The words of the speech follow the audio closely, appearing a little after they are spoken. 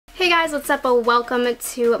Hey guys, what's up? Welcome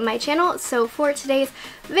to my channel. So for today's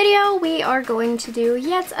video, we are going to do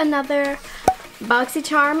yet another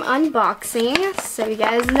Boxycharm unboxing. So you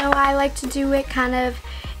guys know I like to do it kind of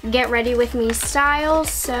get ready with me style.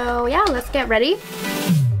 So yeah, let's get ready.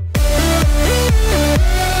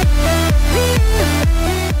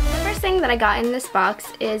 First thing that I got in this box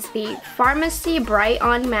is the Pharmacy Bright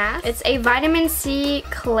On Mask. It's a vitamin C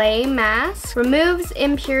clay mask. Removes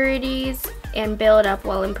impurities and build up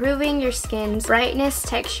while improving your skin's brightness,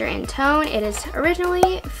 texture, and tone. It is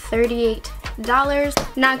originally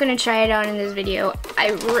 $38. Not gonna try it out in this video. I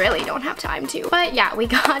really don't have time to. But yeah, we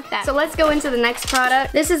got that. So let's go into the next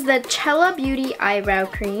product. This is the Cella Beauty Eyebrow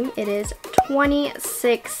Cream. It is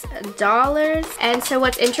 $26. And so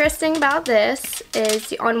what's interesting about this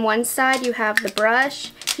is on one side you have the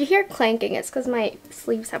brush. If you hear clanking, it's because my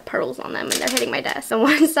sleeves have pearls on them and they're hitting my desk. So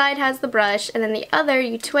one side has the brush and then the other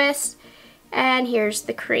you twist. And here's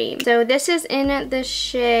the cream. So this is in the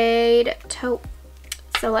shade Taupe.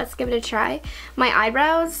 So let's give it a try. My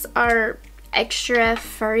eyebrows are extra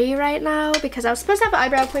furry right now because I was supposed to have an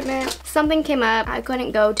eyebrow appointment. Something came up, I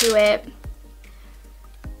couldn't go to it.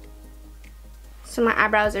 So my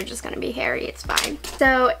eyebrows are just gonna be hairy, it's fine.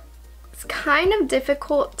 So it's kind of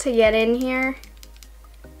difficult to get in here.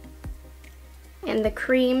 And the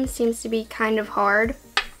cream seems to be kind of hard.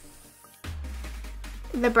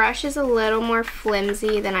 The brush is a little more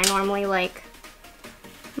flimsy than I normally like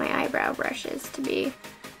my eyebrow brushes to be.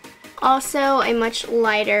 Also a much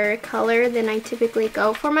lighter color than I typically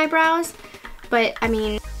go for my brows, but I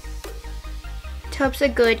mean, taupe's a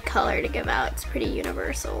good color to give out. It's pretty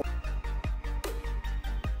universal.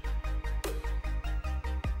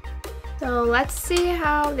 So let's see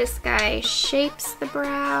how this guy shapes the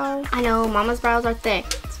brow. I know mama's brows are thick,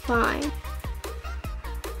 it's fine.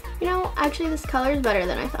 You know, actually this color is better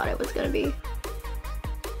than I thought it was gonna be.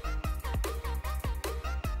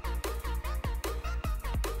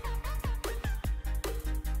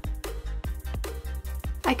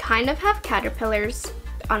 I kind of have caterpillars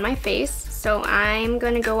on my face, so I'm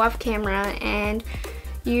gonna go off camera and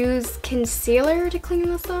use concealer to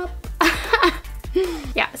clean this up.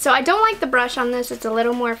 Yeah, so I don't like the brush on this. It's a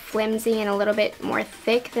little more flimsy and a little bit more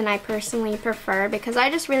thick than I personally prefer because I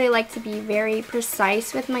just really like to be very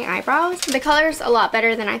precise with my eyebrows. The color's a lot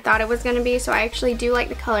better than I thought it was going to be, so I actually do like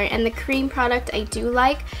the color, and the cream product I do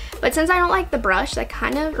like, but since I don't like the brush, that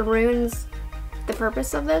kind of ruins the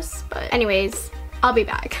purpose of this. But anyways, I'll be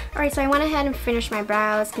back. Alright, so I went ahead and finished my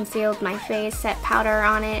brows, concealed my face, set powder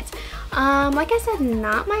on it. Like I said,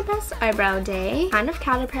 not my best eyebrow day. Kind of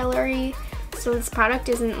caterpillar-y. So this product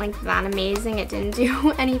isn't like that amazing. It didn't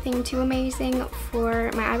do anything too amazing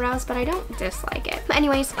for my eyebrows, but I don't dislike it. But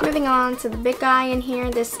anyways, moving on to the big guy in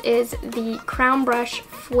here. This is the Crown Brush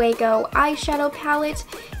Fuego eyeshadow palette.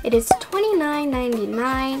 It is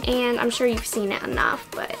 $29.99, and I'm sure you've seen it enough,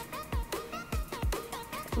 but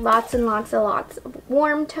lots and lots of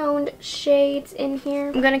warm toned shades in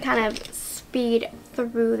here. I'm gonna kind of speed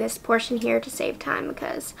through this portion here to save time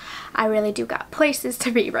because I really do got places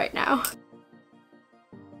to be right now.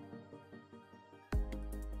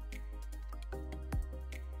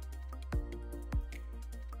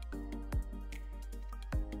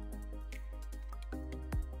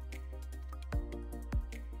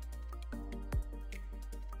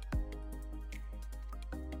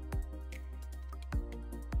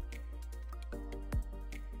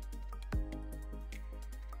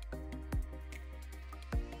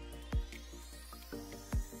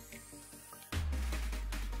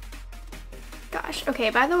 Gosh, okay,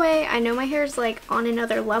 by the way, I know my hair is like on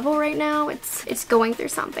another level right now. It's going through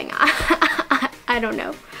something. I don't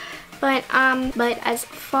know. But as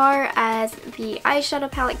far as the eyeshadow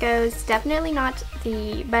palette goes, definitely not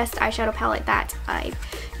the best eyeshadow palette that I've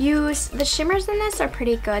used. The shimmers in this are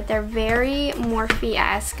pretty good. They're very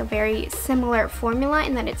Morphe-esque, a very similar formula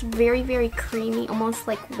in that it's very, very creamy, almost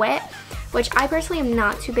like wet, which I personally am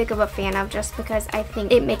not too big of a fan of just because I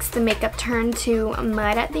think it makes the makeup turn to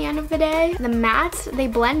mud at the end of the day. The mattes, they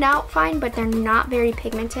blend out fine, but they're not very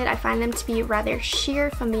pigmented. I find them to be rather sheer,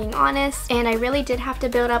 if I'm being honest, and I really did have to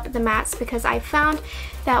build up the mattes because I found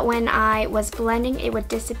that when I was blending it would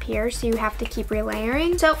disappear, so you have to keep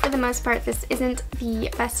relayering. So for the most part, this isn't the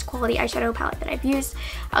best quality eyeshadow palette that I've used.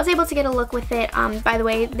 I was able to get a look with it. By the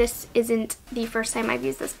way, this isn't the first time I've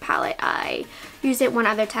used this palette. I used it one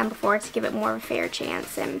other time before to give it more of a fair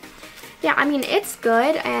chance, and yeah, I mean, it's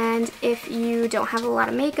good, and if you don't have a lot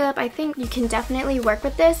of makeup, I think you can definitely work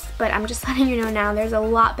with this, but I'm just letting you know now, there's a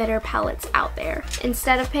lot better palettes out there.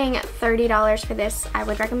 Instead of paying $30 for this, I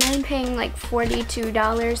would recommend paying like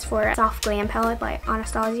 $42 for a Soft Glam palette by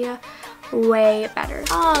Anastasia, way better.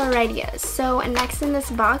 Alrighty, so next in this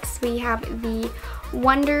box we have the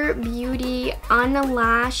Wonder Beauty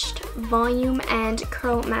Unlashed Volume and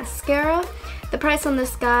Curl Mascara. The price on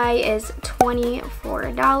this guy is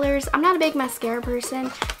 $24. I'm not a big mascara person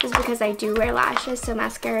just because I do wear lashes, so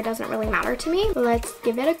mascara doesn't really matter to me. Let's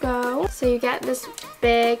give it a go. So you get this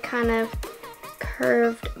big kind of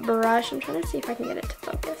curved brush. I'm trying to see if I can get it to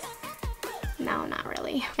focus. No, not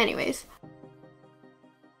really. Anyways.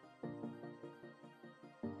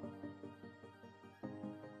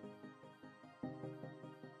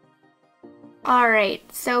 Alright,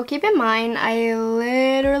 so keep in mind, I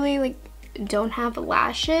literally don't have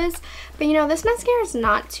lashes, but you know, this mascara is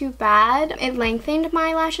not too bad. It lengthened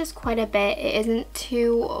my lashes quite a bit. It isn't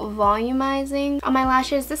too volumizing on my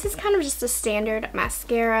lashes. This is kind of just a standard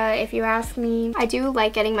mascara if you ask me. I do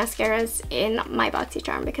like getting mascaras in my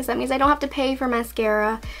Boxycharm because that means I don't have to pay for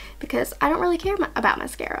mascara because I don't really care about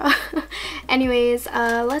mascara. Anyways,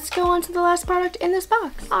 let's go on to the last product in this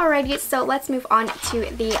box. Alrighty, so let's move on to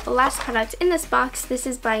the last product in this box. This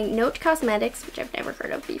is by Nude Cosmetics, which I've never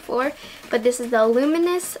heard of before, but this is the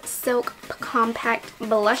Luminous Silk Compact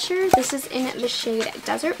Blusher. This is in the shade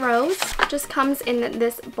Desert Rose. It just comes in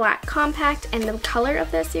this black compact, and the color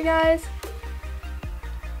of this, you guys,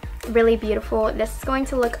 really beautiful. This is going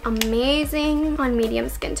to look amazing on medium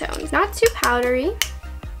skin tones. Not too powdery.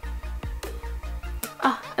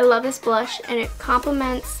 Oh, I love this blush, and it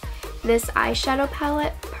complements this eyeshadow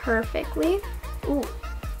palette perfectly. Ooh.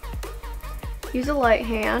 Use a light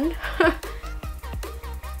hand.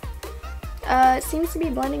 It seems to be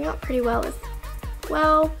blending out pretty well as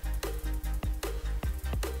well.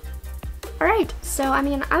 Alright, so I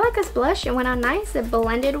mean, I like this blush. It went on nice. It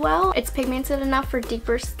blended well. It's pigmented enough for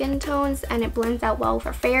deeper skin tones, and it blends out well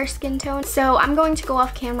for fair skin tones. So I'm going to go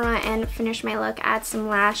off camera and finish my look, add some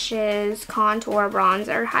lashes, contour,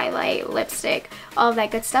 bronzer, highlight, lipstick, all of that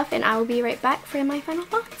good stuff, and I will be right back for my final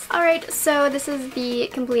thoughts. Alright, so this is the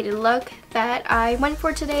completed look that I went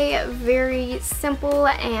for today. Very simple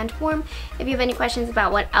and warm. If you have any questions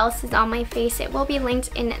about what else is on my face, it will be linked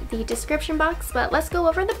in the description box, but let's go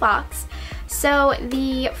over the box. So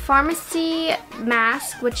the pharmacy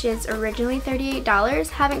mask, which is originally $38,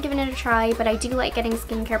 haven't given it a try, but I do like getting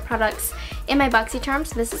skincare products in my Boxycharm,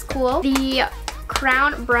 so this is cool. The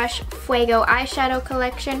Crown Brush Fuego eyeshadow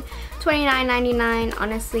collection, $29.99.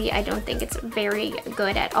 Honestly, I don't think it's very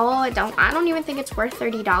good at all. I don't even think it's worth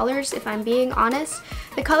 $30 if I'm being honest.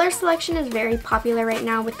 The color selection is very popular right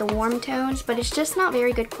now with the warm tones, but it's just not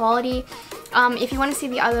very good quality. If you want to see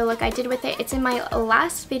the other look I did with it, it's in my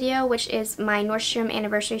last video, which is my Nordstrom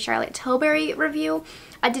Anniversary Charlotte Tilbury review.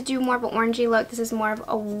 I did do more of an orangey look. This is more of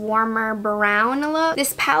a warmer brown look.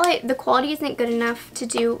 This palette, the quality isn't good enough to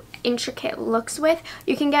do intricate looks with.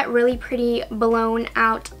 You can get really pretty blown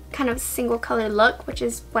out kind of single color look, which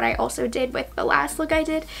is what I also did with the last look I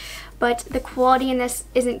did, but the quality in this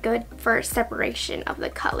isn't good for separation of the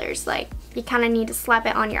colors. Like, you kind of need to slap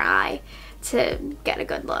it on your eye to get a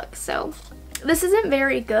good look. So this isn't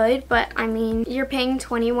very good, but I mean, you're paying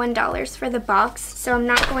 $21 for the box, so I'm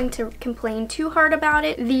not going to complain too hard about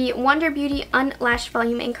it. The Wonder Beauty Unlashed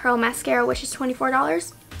Volume and Curl Mascara, which is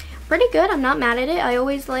 $24. Pretty good. I'm not mad at it. I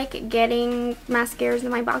always like getting mascaras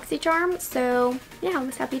in my Boxycharm, so yeah, I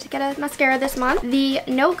was happy to get a mascara this month. The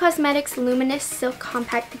Nude Cosmetics Luminous Silk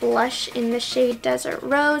Compact Blush in the shade Desert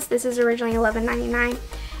Rose. This is originally $11.99.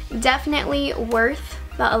 Definitely worth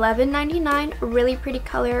the $11.99. Really pretty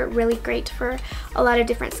color, really great for a lot of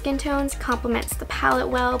different skin tones, complements the palette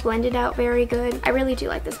well, blended out very good. I really do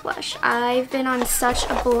like this blush. I've been on such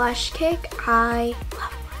a blush kick. I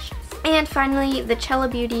love blushes. And finally, the Cello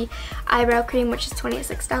Beauty Eyebrow Cream, which is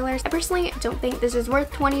 $26. I personally don't think this is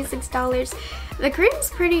worth $26. The cream is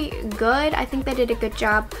pretty good. I think they did a good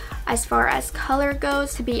job as far as color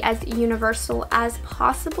goes to be as universal as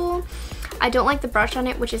possible. I don't like the brush on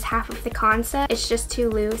it, which is half of the concept. It's just too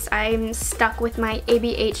loose. I'm stuck with my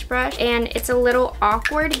ABH brush, and it's a little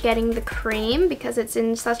awkward getting the cream because it's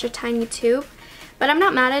in such a tiny tube. But I'm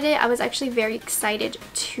not mad at it. I was actually very excited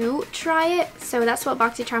to try it. So that's what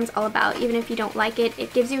Boxycharm's all about. Even if you don't like it,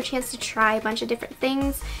 it gives you a chance to try a bunch of different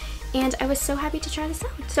things. And I was so happy to try this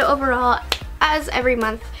out. So overall, as every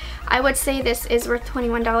month, I would say this is worth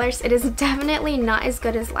 $21. It is definitely not as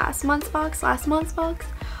good as last month's box. Last month's box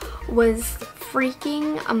was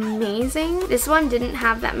freaking amazing. This one didn't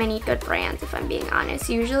have that many good brands, if I'm being honest.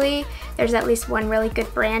 Usually there's at least one really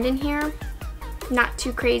good brand in here. Not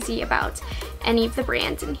too crazy about any of the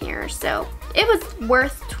brands in here, so it was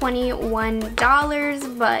worth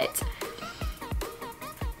 $21, but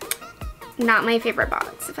not my favorite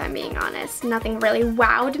box, if I'm being honest. Nothing really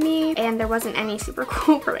wowed me, and there wasn't any super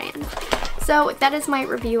cool brands. So that is my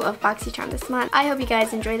review of Boxycharm this month. I hope you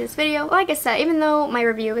guys enjoyed this video. Like I said, even though my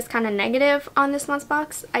review is kind of negative on this month's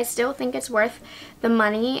box, I still think it's worth the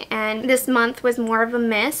money, and this month was more of a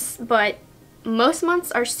miss, but most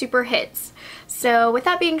months are super hits. So with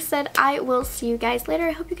that being said, I will see you guys later.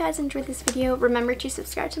 I hope you guys enjoyed this video. Remember to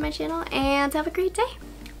subscribe to my channel and have a great day.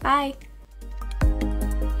 Bye.